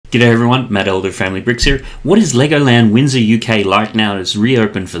G'day everyone, Matt Elder, Family Bricks here. What is LEGOLAND Windsor UK like now that it's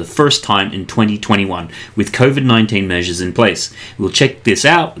reopened for the first time in 2021 with COVID-19 measures in place? We'll check this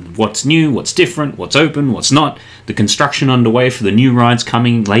out, what's new, what's different, what's open, what's not, the construction underway for the new rides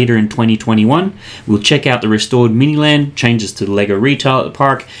coming later in 2021. We'll check out the restored Miniland, changes to the LEGO retail at the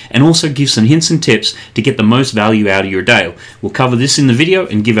park, and also give some hints and tips to get the most value out of your day. We'll cover this in the video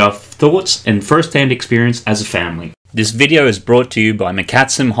and give our thoughts and first-hand experience as a family. This video is brought to you by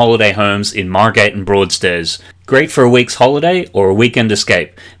Miniland Holiday Homes in Margate and Broadstairs. Great for a week's holiday or a weekend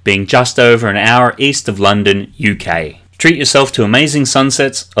escape, being just over an hour east of London, UK. Treat yourself to amazing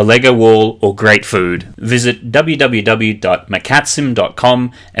sunsets, a Lego wall, or great food. Visit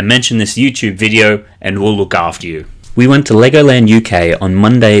www.macatsim.com and mention this YouTube video and we'll look after you. We went to LEGOLAND UK on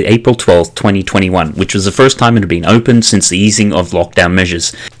Monday, April 12th, 2021, which was the first time it had been opened since the easing of lockdown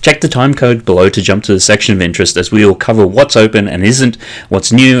measures. Check the timecode below to jump to the section of interest as we will cover what's open and isn't,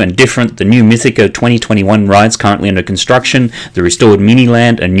 what's new and different, the new Mythica 2021 rides currently under construction, the restored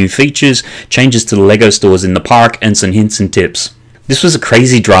Miniland and new features, changes to the LEGO stores in the park, and some hints and tips. This was a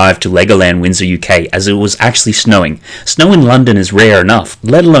crazy drive to LEGOLAND Windsor UK as it was actually snowing. Snow in London is rare enough,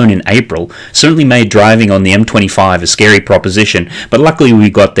 let alone in April. Certainly made driving on the M25 a scary proposition, but luckily we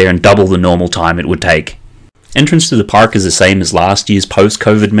got there in double the normal time it would take. Entrance to the park is the same as last year's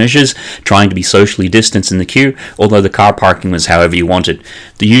post-COVID measures, trying to be socially distanced in the queue, although the car parking was however you wanted.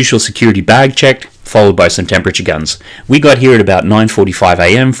 The usual security bag checked, followed by some temperature guns. We got here at about 9:45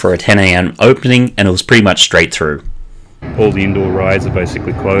 AM for a 10 AM opening, and it was pretty much straight through. All the indoor rides are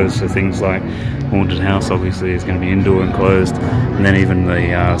basically closed, so things like Haunted House obviously is going to be indoor and closed, and then even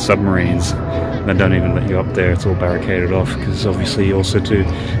the submarines, they don't even let you up there, it's all barricaded off, because obviously also too,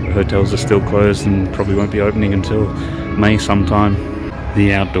 the hotels are still closed and probably won't be opening until May sometime.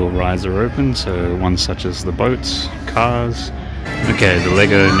 The outdoor rides are open, so ones such as the boats, cars. Okay, the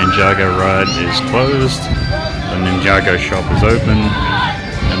Lego Ninjago ride is closed, the Ninjago shop is open,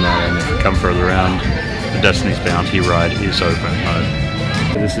 and then if we come further around, the Destiny's Bounty ride is open.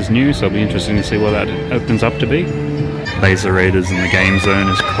 This is new, so it'll be interesting to see what that opens up to be. Laser Raiders in the game zone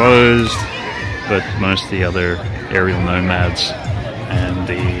is closed, but most of the other aerial nomads and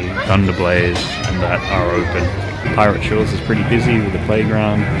the Thunderblaze and that are open. Pirate Shores is pretty busy with the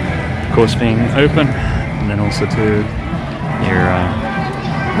playground, of course, being open, and then also too your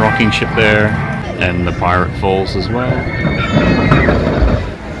rocking ship there and the Pirate Falls as well.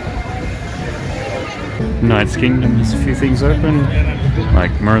 Knight's Kingdom has a few things open,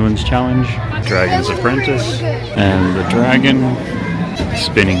 like Merlin's Challenge, Dragon's Apprentice, and the Dragon.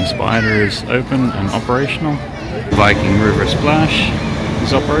 Spinning Spider is open and operational. Viking River Splash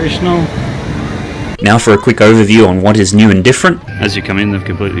is operational. Now for a quick overview on what is new and different. As you come in, they've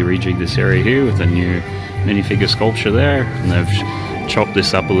completely rejigged this area here with a new minifigure sculpture there, and they've chopped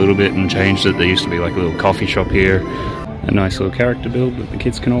this up a little bit and changed it. There used to be like a little coffee shop here, a nice little character build that the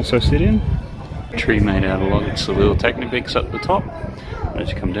kids can also sit in. Tree made out of logs of little Technibics at the top. As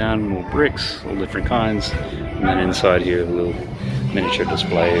you come down, more bricks, all different kinds, and then inside here, little miniature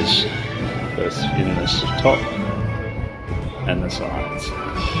displays, both in this top and the sides.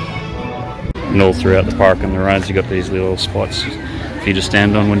 And all throughout the park and the rides, you got these little spots for you to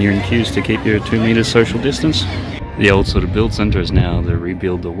stand on when you're in queues to keep your 2 meters social distance. The old sort of build center is now the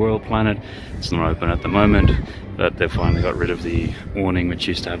Rebuild the World planet. It's not open at the moment, but they've finally got rid of the awning which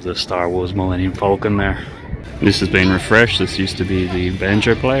used to have the Star Wars Millennium Falcon there. This has been refreshed. This used to be the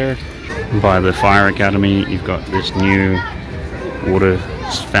banjo player. By the Fire Academy, you've got this new water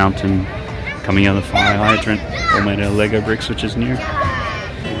fountain coming out of the fire hydrant, all made out of Lego bricks, which is new.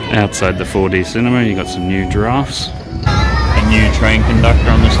 Outside the 4D cinema, you got some new giraffes, a new train conductor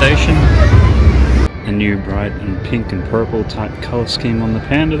on the station, a new bright and pink and purple type colour scheme on the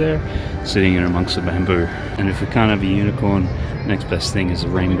panda there, sitting in amongst the bamboo. And if we can't have a unicorn, next best thing is a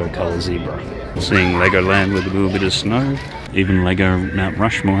rainbow colour zebra. Seeing Legoland with a little bit of snow. Even Lego Mount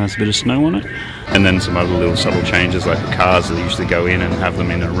Rushmore has a bit of snow on it. And then some other little subtle changes like the cars that used to go in and have them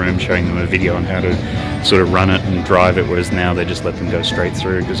in a room showing them a video on how to sort of run it and drive it, whereas now they just let them go straight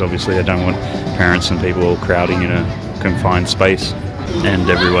through because obviously they don't want parents and people all crowding in a confined space. And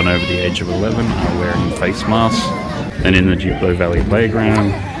everyone over the age of 11 are wearing face masks. And in the Duplo Valley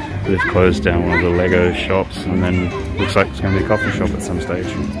Playground, they've closed down one of the Lego shops, and then looks like it's going to be a coffee shop at some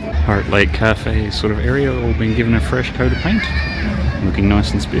stage. Heart Lake Cafe sort of area, all been given a fresh coat of paint, looking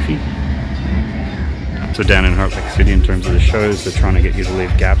nice and spiffy. So down in Heart Lake City, in terms of the shows, they're trying to get you to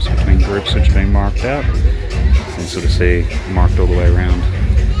leave gaps between groups which have been marked out, and sort of see marked all the way around,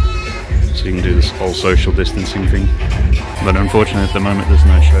 so you can do this whole social distancing thing. But unfortunately at the moment there's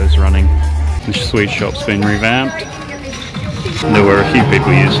no shows running. The sweet shop's been revamped. There were a few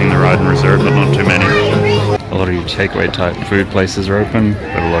people using the ride and reserve, but not too many. A lot of your takeaway type food places are open,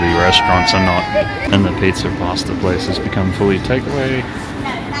 but a lot of your restaurants are not. And the pizza and pasta places become fully takeaway.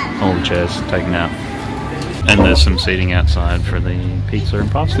 All the chairs taken out. And there's some seating outside for the pizza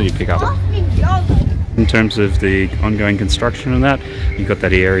and pasta you pick up. In terms of the ongoing construction of that, you've got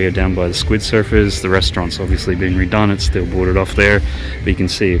that area down by the squid surfers. The restaurant's obviously been redone, it's still boarded off there. But you can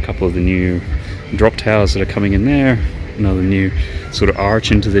see a couple of the new drop towers that are coming in there. Another new sort of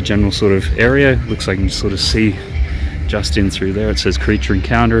arch into the general sort of area. Looks like you can sort of see just in through there. It says Creature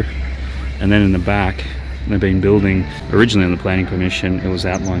Encounter. And then in the back, they've been building, originally on the planning permission, it was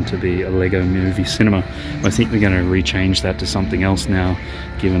outlined to be a Lego movie cinema. I think they're going to rechange that to something else now,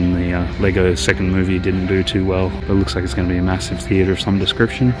 given the Lego second movie didn't do too well. But it looks like it's going to be a massive theatre of some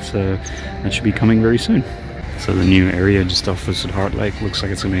description, so that should be coming very soon. So the new area just off us at Heart Lake looks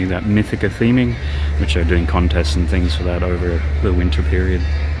like it's going to be that Mythica theming, which are doing contests and things for that over the winter period.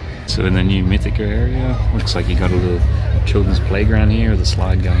 So in the new Mythica area, looks like you got a little children's playground here, the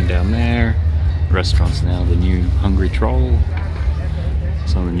slide going down there. Restaurants now, the new Hungry Troll.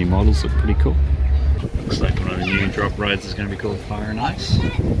 Some of the new models look pretty cool. Looks like one of the new drop rides is going to be called Fire and Ice.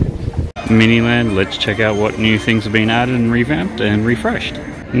 Miniland, let's check out what new things have been added and revamped and refreshed.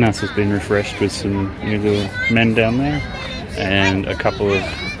 NASA's been refreshed with some new little men down there and a couple of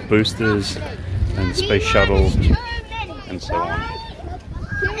boosters and space shuttle and so on.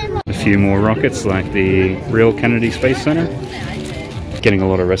 A few more rockets like the real Kennedy Space Center. Getting a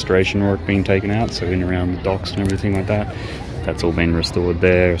lot of restoration work being taken out, so in around the docks and everything like that. That's all been restored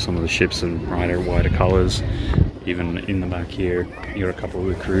there. Some of the ships in wider colours. Even in the back here, you got a couple of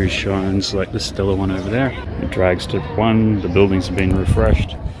the cruise shines like the Stella one over there. The drag strip 1, the buildings have been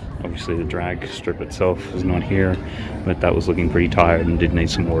refreshed. Obviously the drag strip itself is not here, but that was looking pretty tired and did need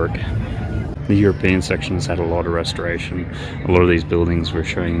some work. The European section has had a lot of restoration. A lot of these buildings were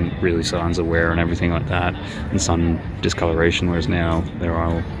showing really signs of wear and everything like that, and some discoloration, whereas now they're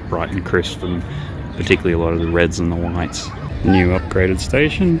all bright and crisp, and particularly a lot of the reds and the whites. New upgraded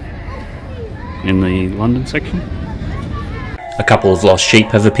station in the London section. A couple of lost sheep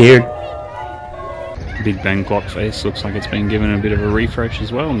have appeared. Big Bang clock face looks like it's been given a bit of a refresh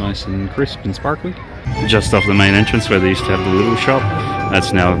as well, nice and crisp and sparkly. Just off the main entrance where they used to have the little shop,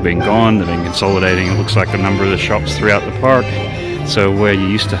 that's now been gone. They've been consolidating, it looks like, a number of the shops throughout the park. So where you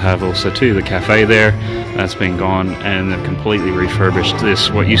used to have also too the cafe there, that's been gone, and they've completely refurbished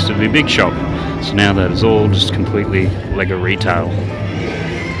this, what used to be Big Shop. So now that is all just completely Lego retail.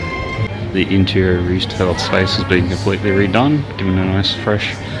 The interior retail space has been completely redone, given a nice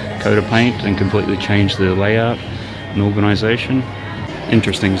fresh coat of paint, and completely changed the layout and organisation.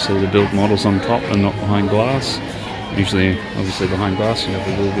 Interesting to see the built models on top and not behind glass. Usually, obviously behind glass you have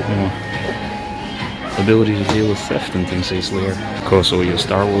a little bit more ability to deal with theft and things easily. Of course, all your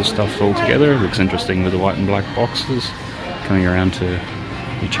Star Wars stuff all together looks interesting with the white and black boxes. Coming around to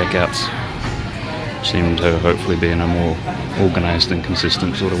your checkouts, seem to hopefully be in a more organised and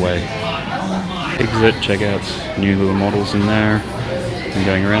consistent sort of way. Exit, checkouts, new little models in there, and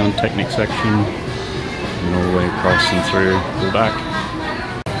going around Technic section, and all the way across and through the back.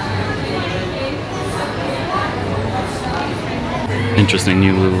 Interesting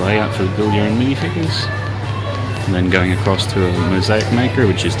new little layout for the build your own minifigures. And then going across to a mosaic maker,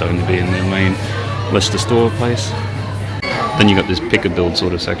 which is going to be in their main Leicester store place. Then you got this pick-a-build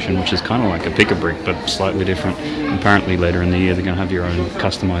sort of section, which is kind of like a pick-a-brick, but slightly different. Apparently later in the year they're going to have your own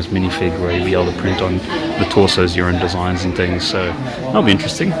customized minifig where you'll be able to print on the torsos your own designs and things, so that'll be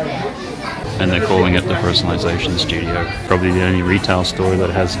interesting. And they're calling it the Personalisation Studio. Probably the only retail store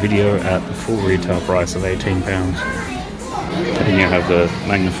that has video at the full retail price of £18. And you have the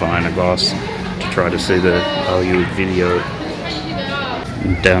magnifying glass to try to see the value of video.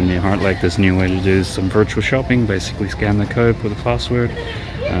 And down near Heart Lake, there's a new way to do some virtual shopping. Basically scan the code with a password,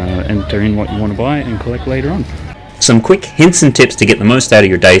 enter in what you want to buy and collect later on. Some quick hints and tips to get the most out of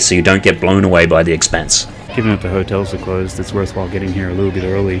your day so you don't get blown away by the expense. Given that the hotels are closed, it's worthwhile getting here a little bit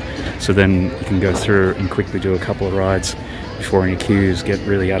early, so then you can go through and quickly do a couple of rides before any queues get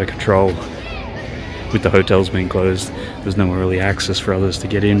really out of control. With the hotels being closed, there's no early access for others to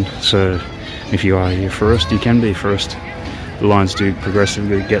get in, so if you are here first, you can be first. The lines do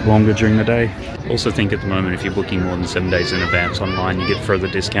progressively get longer during the day. Also think at the moment, if you're booking more than 7 days in advance online, you get further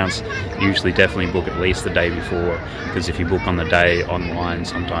discounts. Usually definitely book at least the day before, because if you book on the day online,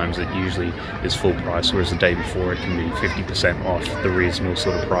 sometimes it usually is full price, whereas the day before it can be 50% off the reasonable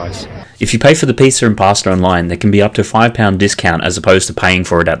sort of price. If you pay for the pizza and pasta online, there can be up to £5 discount as opposed to paying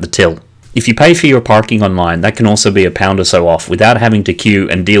for it at the till. If you pay for your parking online, that can also be £1 or so off without having to queue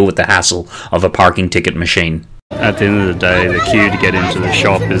and deal with the hassle of a parking ticket machine. At the end of the day, the queue to get into the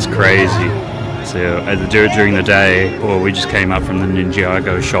shop is crazy. So either do it during the day, or we just came up from the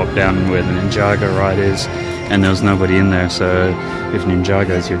Ninjago shop down where the Ninjago ride is, and there was nobody in there. So if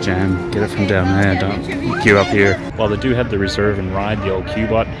Ninjago's your jam, get it from down there, don't queue up here. While they do have the reserve and ride, the old queue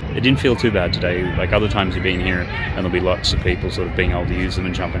bot, it didn't feel too bad today. Like other times you've been here and there'll be lots of people sort of being able to use them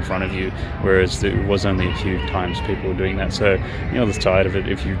and jump in front of you, whereas there was only a few times people were doing that. So you know, the side of it,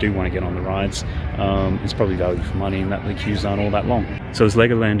 if you do want to get on the rides, it's probably value for money, and that the queues aren't all that long. So is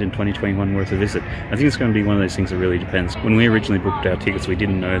Legoland in 2021 worth a visit? I think it's going to be one of those things that really depends. When we originally booked our tickets, we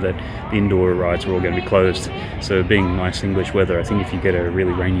didn't know that the indoor rides were all going to be closed. So being nice English weather, I think if you get a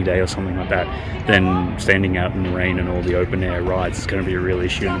really rainy day or something like that, then standing out in the rain and all the open air rides is going to be a real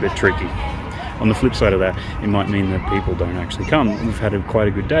issue and a bit tricky. On the flip side of that, it might mean that people don't actually come. We've had quite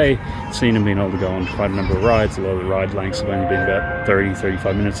a good day, seen them being able to go on quite a number of rides. A lot of the ride lengths have only been about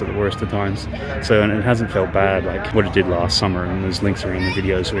 30-35 minutes at the worst of times. So, and it hasn't felt bad like what it did last summer, and there's links around the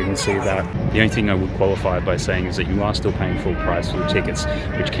video so we can see that. The only thing I would qualify by saying is that you are still paying full price for the tickets,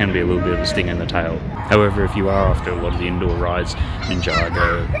 which can be a little bit of a sting in the tail. However, if you are after a lot of the indoor rides,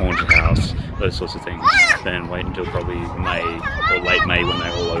 Ninjago, Haunted House, those sorts of things, then wait until probably May or late May when they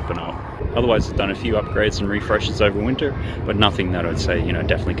all open up. Otherwise, I've done a few upgrades and refreshes over winter, but nothing that I'd say, you know,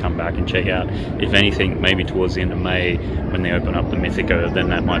 definitely come back and check out. If anything, maybe towards the end of May when they open up the Mythica, then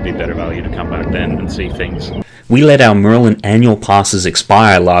that might be better value to come back then and see things. We let our Merlin annual passes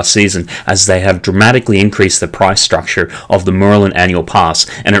expire last season as they have dramatically increased the price structure of the Merlin annual pass,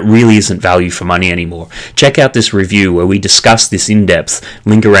 and it really isn't value for money anymore. Check out this review where we discuss this in depth,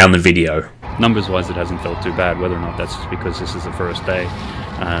 link around the video. Numbers wise, it hasn't felt too bad, whether or not that's just because this is the first day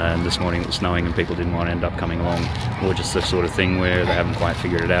and this morning it was snowing and people didn't want to end up coming along, or just the sort of thing where they haven't quite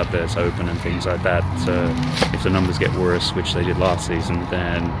figured it out that it's open and things like that. So if the numbers get worse, which they did last season,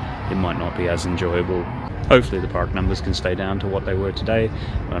 then it might not be as enjoyable. Hopefully the park numbers can stay down to what they were today,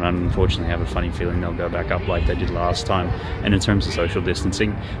 but unfortunately I have a funny feeling they'll go back up like they did last time. And in terms of social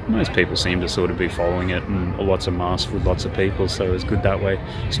distancing, most people seem to sort of be following it, and lots of masks with lots of people, so it's good that way.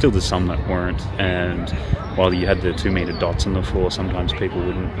 Still there's some that weren't, and while you had the 2 meter dots on the floor, sometimes people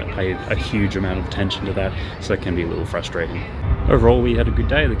wouldn't pay a huge amount of attention to that, so that can be a little frustrating. Overall, we had a good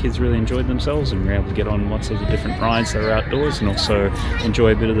day. The kids really enjoyed themselves and were able to get on lots of the different rides that are outdoors and also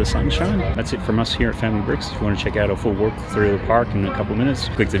enjoy a bit of the sunshine. That's it from us here at Family Bricks. If you want to check out a full walkthrough of the park in a couple of minutes,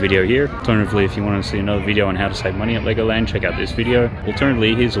 click the video here. Alternatively, if you want to see another video on how to save money at Legoland, check out this video.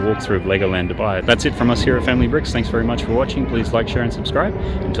 Alternatively, here's a walkthrough of Legoland Dubai. That's it from us here at Family Bricks. Thanks very much for watching. Please like, share and subscribe.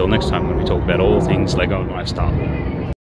 Until next time when we talk about all things Lego and lifestyle.